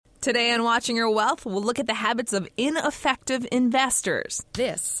Today on Watching Your Wealth, we'll look at the habits of ineffective investors.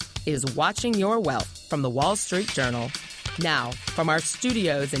 This is Watching Your Wealth from the Wall Street Journal. Now, from our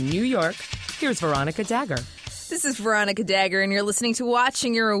studios in New York, here's Veronica Dagger. This is Veronica Dagger, and you're listening to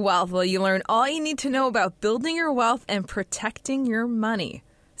Watching Your Wealth, where you learn all you need to know about building your wealth and protecting your money.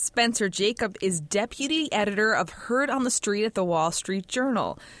 Spencer Jakab is deputy editor of Heard on the Street at the Wall Street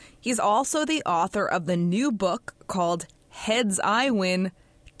Journal. He's also the author of the new book called Heads I Win,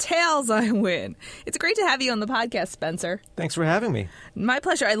 Tails I Win. It's great to have you on the podcast, Spencer. Thanks for having me. My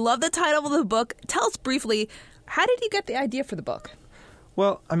pleasure. I love the title of the book. Tell us briefly, how did you get the idea for the book?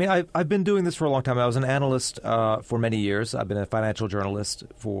 Well, I mean, I've been doing this for a long time. I was an analyst for many years. I've been a financial journalist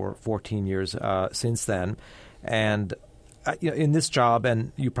for 14 years since then. And in this job,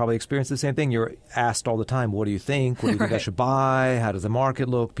 and you probably experience the same thing, you're asked all the time, what do you think? What do you think I should buy? How does the market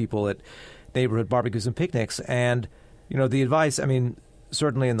look? People at neighborhood barbecues and picnics. And, the advice,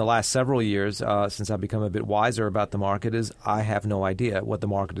 certainly in the last several years, since I've become a bit wiser about the market, is I have no idea what the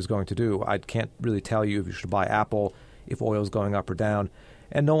market is going to do. I can't really tell you if you should buy Apple, if oil is going up or down.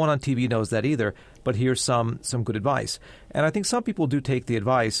 And no one on TV knows that either. But here's some good advice. And I think some people do take the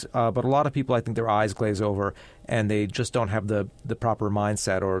advice, but a lot of people, I think their eyes glaze over and they just don't have the proper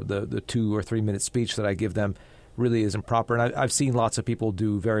mindset, or the 2 or 3 minute speech that I give them really isn't proper. And I've seen lots of people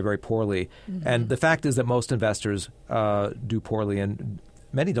do very, very poorly. Mm-hmm. And the fact is that most investors do poorly, and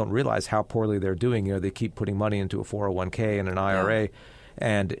many don't realize how poorly they're doing. They keep putting money into a 401k and an IRA,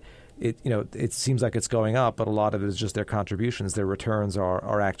 and it seems like it's going up, but a lot of it is just their contributions. Their returns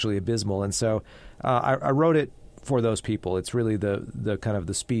are actually abysmal. And so I wrote it for those people. It's really the kind of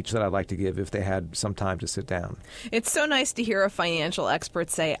the speech that I'd like to give if they had some time to sit down. It's so nice to hear a financial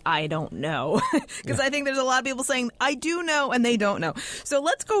expert say, I don't know, because I think there's a lot of people saying, I do know, and they don't know. So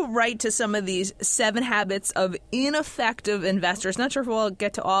let's go right to some of these 7 habits of ineffective investors. Not sure if we'll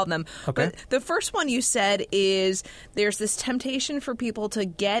get to all of them. Okay. But the first one you said is there's this temptation for people to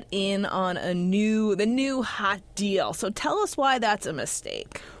get in on the new hot deal. So tell us why that's a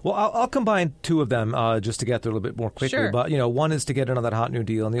mistake. Well, I'll combine 2 of them just to get through a little bit more quickly. Sure. But, one is to get in on that hot new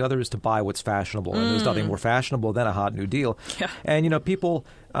deal, and the other is to buy what's fashionable. And there's nothing more fashionable than a hot new deal. Yeah. And, people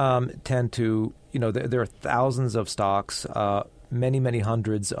tend to, there are thousands of stocks, many, many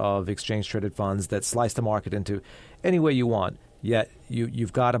hundreds of exchange-traded funds that slice the market into any way you want. Yet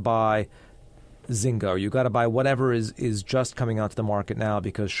you've got to buy Zynga, or you've got to buy whatever is just coming onto the market now,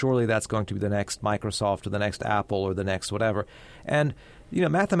 because surely that's going to be the next Microsoft or the next Apple or the next whatever. And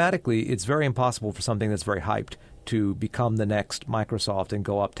mathematically, it's very impossible for something that's very hyped to become the next Microsoft and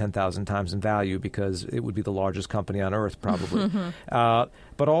go up 10,000 times in value, because it would be the largest company on earth probably.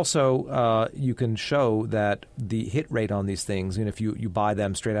 But also, you can show that the hit rate on these things, if you buy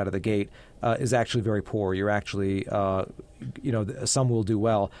them straight out of the gate, is actually very poor. You're actually, some will do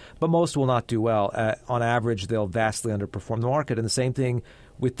well, but most will not do well. On average, they'll vastly underperform the market. And the same thing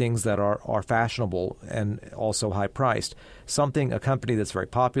with things that are fashionable and also high-priced. A company that's very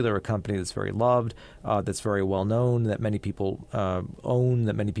popular, a company that's very loved, that's very well-known, that many people own,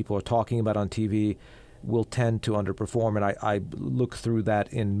 that many people are talking about on TV, will tend to underperform. And I look through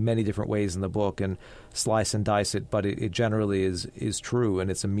that in many different ways in the book and slice and dice it, but it generally is true,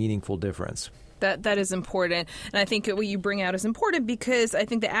 and it's a meaningful difference. That is important. And I think what you bring out is important, because I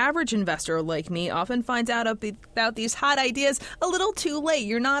think the average investor like me often finds out about these hot ideas a little too late.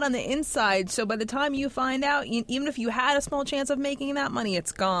 You're not on the inside. So by the time you find out, even if you had a small chance of making that money,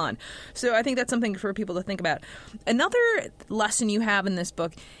 it's gone. So I think that's something for people to think about. Another lesson you have in this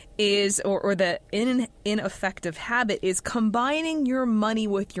book is, or the ineffective habit, is combining your money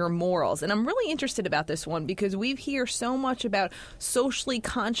with your morals. And I'm really interested about this one, because we hear so much about socially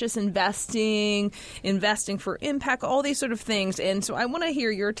conscious investing for impact, all these sort of things. And so I want to hear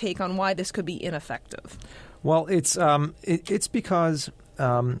your take on why this could be ineffective. Well, it's because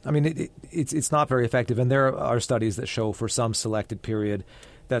it's not very effective, and there are studies that show for some selected period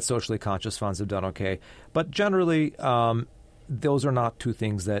that socially conscious funds have done okay. But generally, those are not 2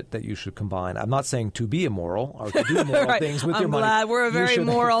 things that you should combine. I'm not saying to be immoral or to do moral things with your money. I'm glad we're a very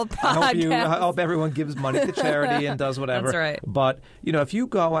moral podcast. I hope everyone gives money to charity and does whatever. That's right. But, if you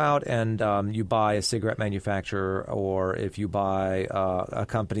go out and you buy a cigarette manufacturer, or if you buy a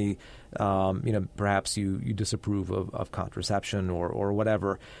company, perhaps you disapprove of contraception or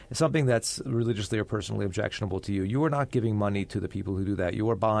whatever, something that's religiously or personally objectionable to you, you are not giving money to the people who do that. You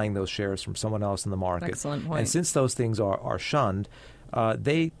are buying those shares from someone else in the market. Excellent point. And since those things are shunned,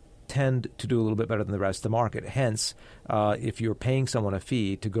 they tend to do a little bit better than the rest of the market. Hence, if you're paying someone a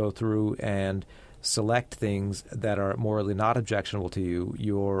fee to go through and select things that are morally not objectionable to you,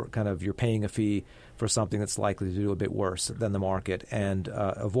 you're paying a fee for something that's likely to do a bit worse than the market, and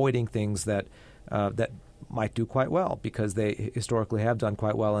avoiding things that might do quite well because they historically have done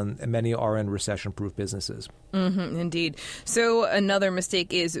quite well, and many are in recession-proof businesses. Indeed. So another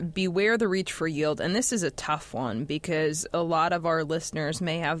mistake is beware the reach for yield, and this is a tough one because a lot of our listeners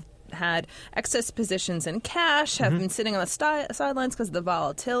may have had excess positions in cash, have been sitting on the sidelines because of the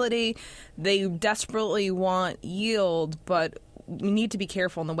volatility. They desperately want yield, but we need to be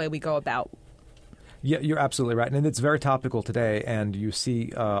careful in the way we go about. Yeah, you're absolutely right. And it's very topical today, and you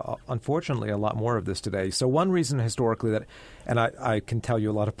see, unfortunately, a lot more of this today. So one reason historically that, and I can tell you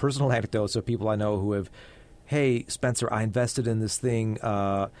a lot of personal anecdotes of people I know who have, hey, Spencer, I invested in this thing,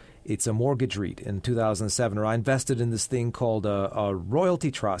 it's a mortgage REIT in 2007, or I invested in this thing called a royalty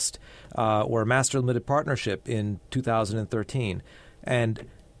trust or a master limited partnership in 2013. And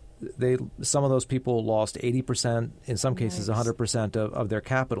some of those people lost 80%, in some cases 100% of their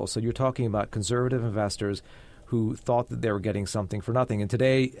capital. So you're talking about conservative investors who thought that they were getting something for nothing. And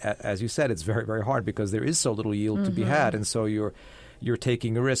today, as you said, it's very, very hard because there is so little yield to be had. And so you're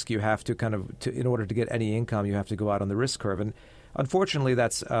taking a risk. You have to in order to get any income, you have to go out on the risk curve. And unfortunately,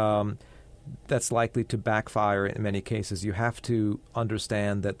 that's likely to backfire in many cases. You have to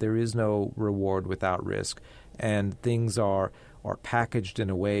understand that there is no reward without risk, and things are packaged in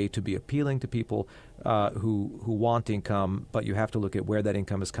a way to be appealing to people who want income, but you have to look at where that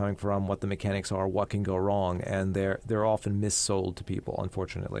income is coming from, what the mechanics are, what can go wrong, and they're often missold to people,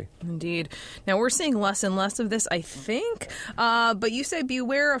 unfortunately. Indeed. Now, we're seeing less and less of this, I think, but you say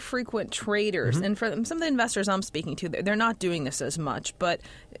beware of frequent traders, and for some of the investors I'm speaking to, they're not doing this as much, but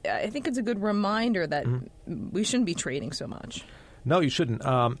I think it's a good reminder that we shouldn't be trading so much. No, you shouldn't.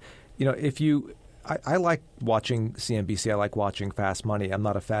 I like watching CNBC. I like watching Fast Money. I'm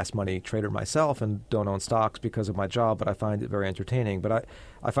not a fast money trader myself and don't own stocks because of my job, but I find it very entertaining. But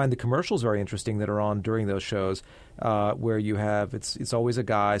I find the commercials very interesting that are on during those shows where you have it's always a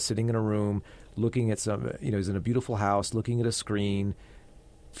guy sitting in a room looking at he's in a beautiful house looking at a screen,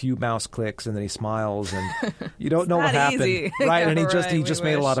 few mouse clicks, and then he smiles, and you don't know what happened, easy. right? And he Right, just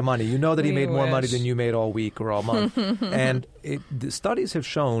made a lot of money. You know that he made more money wish. than you made all week or all month. And the studies have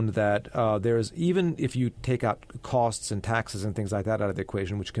shown that there's, even if you take out costs and taxes and things like that out of the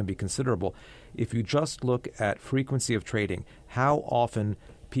equation, which can be considerable, if you just look at frequency of trading, how often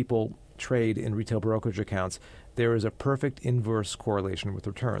people trade in retail brokerage accounts, there is a perfect inverse correlation with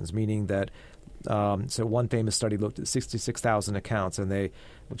returns, meaning that so one famous study looked at 66,000 accounts,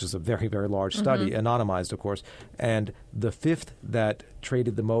 which is a very, very large study, anonymized, of course. And the fifth that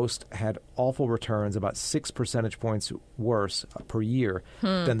traded the most had awful returns, about 6 percentage points worse per year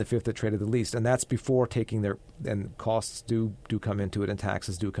than the fifth that traded the least. And that's before taking and costs do come into it, and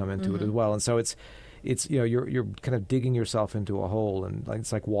taxes do come into it as well. And so it's you're kind of digging yourself into a hole, and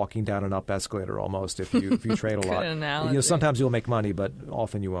it's like walking down an up escalator almost if you trade a lot. Analogy. Sometimes you'll make money, but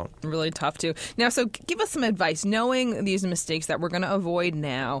often you won't. Really tough to. Now, so give us some advice. Knowing these mistakes that we're going to avoid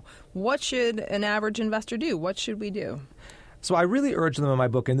now, what should an average investor do? What should we do? So I really urge them in my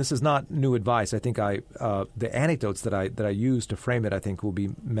book, and this is not new advice. I think the anecdotes that I use to frame it, I think, will be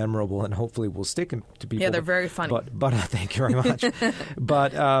memorable and hopefully will stick to people. Yeah, they're very funny. But thank you very much.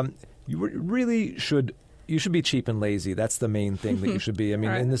 But you really should be cheap and lazy. That's the main thing that you should be. I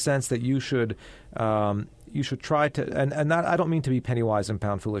mean, in the sense that you should try to, and I don't mean to be penny wise and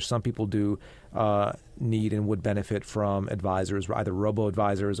pound foolish. Some people do need and would benefit from advisors, either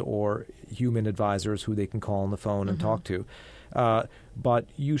robo-advisors or human advisors who they can call on the phone and talk to. But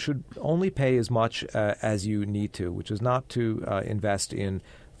you should only pay as much as you need to, which is not to invest in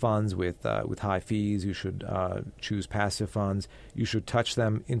funds with high fees. You should choose passive funds. You should touch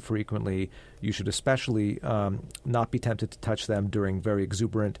them infrequently. You should especially not be tempted to touch them during very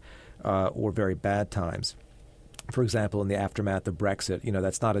exuberant or very bad times. For example, in the aftermath of Brexit,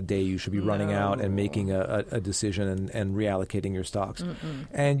 that's not a day you should be running out and making a decision and reallocating your stocks.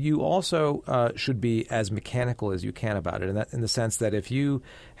 And you also should be as mechanical as you can about it, in the sense that if you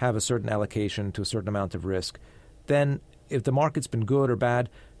have a certain allocation to a certain amount of risk, then if the market's been good or bad,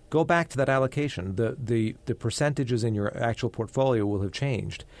 go back to that allocation. The percentages in your actual portfolio will have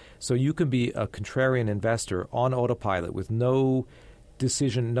changed. So you can be a contrarian investor on autopilot with no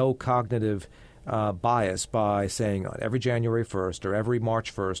decision, no cognitive bias by saying every January 1st or every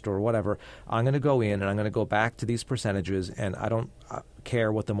March 1st or whatever, I'm going to go in and I'm going to go back to these percentages, and I don't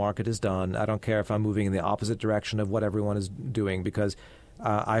care what the market has done. I don't care if I'm moving in the opposite direction of what everyone is doing, because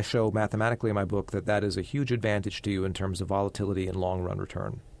I show mathematically in my book that is a huge advantage to you in terms of volatility and long-run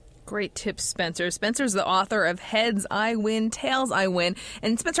return. Great tips, Spencer. Spencer's the author of Heads I Win, Tails I Win.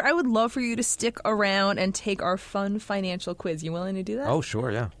 And Spencer, I would love for you to stick around and take our fun financial quiz. You willing to do that? Oh,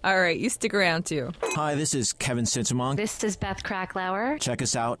 sure, yeah. All right, you stick around too. Hi, this is Kevin Sintamong. This is Beth Kracklauer. Check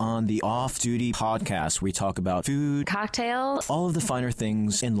us out on the Off Duty Podcast. We talk about food, Cocktails, all of the finer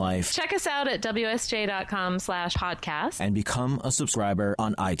things in life. Check us out at WSJ.com/podcast. And become a subscriber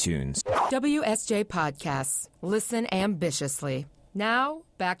on iTunes. WSJ Podcasts. Listen ambitiously. Now,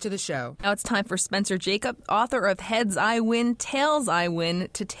 back to the show. Now it's time for Spencer Jakab, author of Heads I Win, Tails I Win,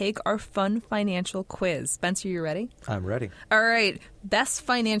 to take our fun financial quiz. Spencer, you ready? I'm ready. All right. Best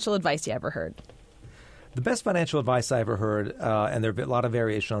financial advice you ever heard? The best financial advice I ever heard, and there are a lot of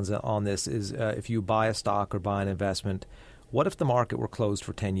variations on this, is if you buy a stock or buy an investment, what if the market were closed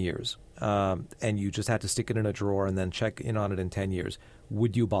for 10 years and you just had to stick it in a drawer and then check in on it in 10 years?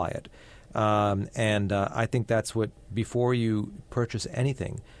 Would you buy it? I think that's what, before you purchase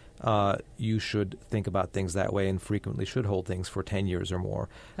anything, you should think about things that way and frequently should hold things for 10 years or more.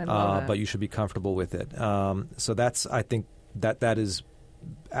 I love that. But you should be comfortable with it. So I think that is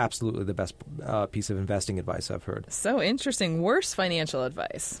absolutely the best piece of investing advice I've heard. So interesting. Worst financial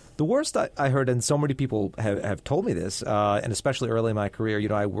advice? The worst I heard, and so many people have told me this, and especially early in my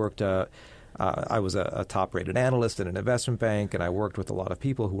career, I worked I was a top-rated analyst in an investment bank, and I worked with a lot of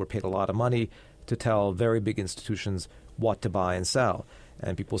people who were paid a lot of money to tell very big institutions what to buy and sell.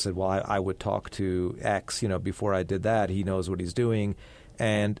 And people said, well, I would talk to X, before I did that. He knows what he's doing.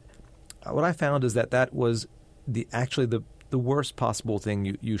 And what I found is that was actually the worst possible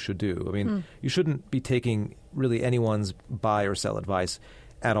thing you should do. I mean, you shouldn't be taking really anyone's buy or sell advice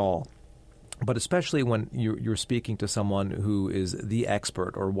at all. But especially when you're speaking to someone who is the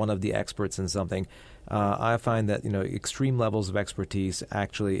expert or one of the experts in something, I find that extreme levels of expertise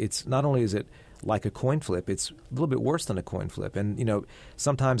actually, it's not only is it like a coin flip, it's a little bit worse than a coin flip. And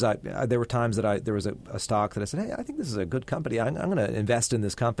sometimes there were times that there was a stock that I said, hey, I think this is a good company. I'm going to invest in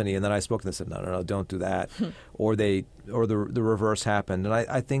this company. And then I spoke to them and said, no, don't do that. Or the reverse happened. And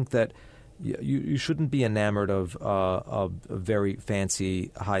I think that you shouldn't be enamored of very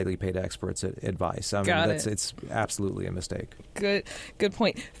fancy, highly paid experts' advice. I mean, it's absolutely a mistake. Good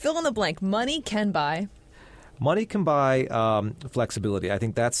point. Fill in the blank. Money can buy. Money can buy flexibility. I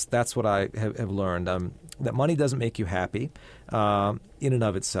think that's what I have learned. That money doesn't make you happy in and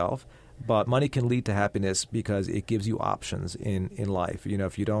of itself, but money can lead to happiness because it gives you options in life.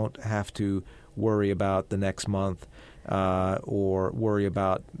 If you don't have to worry about the next month, or worry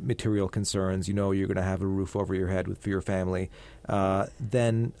about material concerns, you're going to have a roof over your head for your family,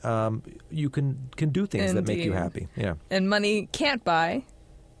 then you can do things that make you happy. Yeah. And money can't buy.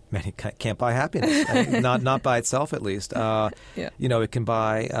 Money can't buy happiness, not by itself at least. It can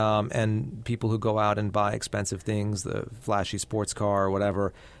buy, and people who go out and buy expensive things, the flashy sports car or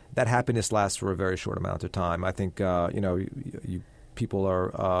whatever, that happiness lasts for a very short amount of time. I think, people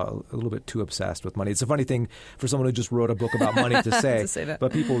are a little bit too obsessed with money. It's a funny thing for someone who just wrote a book about money to say, that.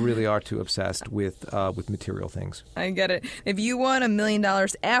 But people really are too obsessed with material things. I get it. If you won $1 million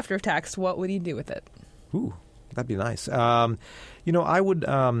after tax, what would you do with it? Ooh, that'd be nice. I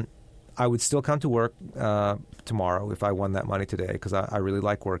would still come to work tomorrow if I won that money today because I really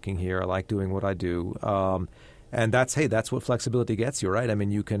like working here. I like doing what I do. And that's what flexibility gets you, right? I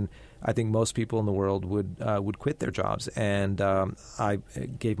mean, I think most people in the world would quit their jobs, and I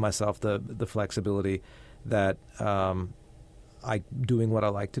gave myself the flexibility that I doing what I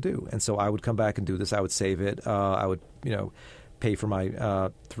like to do, and so I would come back and do this. I would save it. I would pay for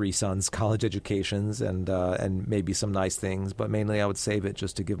my 3 sons' college educations and maybe some nice things, but mainly I would save it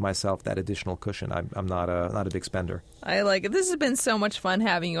just to give myself that additional cushion. I'm not a big spender. I like it. This has been so much fun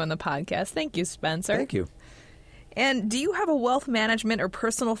having you on the podcast. Thank you, Spencer. Thank you. And do you have a wealth management or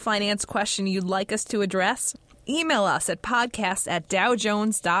personal finance question you'd like us to address? Email us at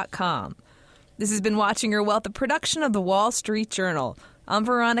podcast@dowjones.com. This has been Watching Your Wealth, a production of the Wall Street Journal. I'm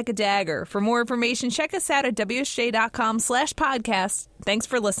Veronica Dagger. For more information, check us out at WSJ.com/podcast. Thanks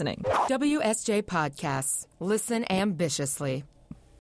for listening. WSJ Podcasts. Listen ambitiously.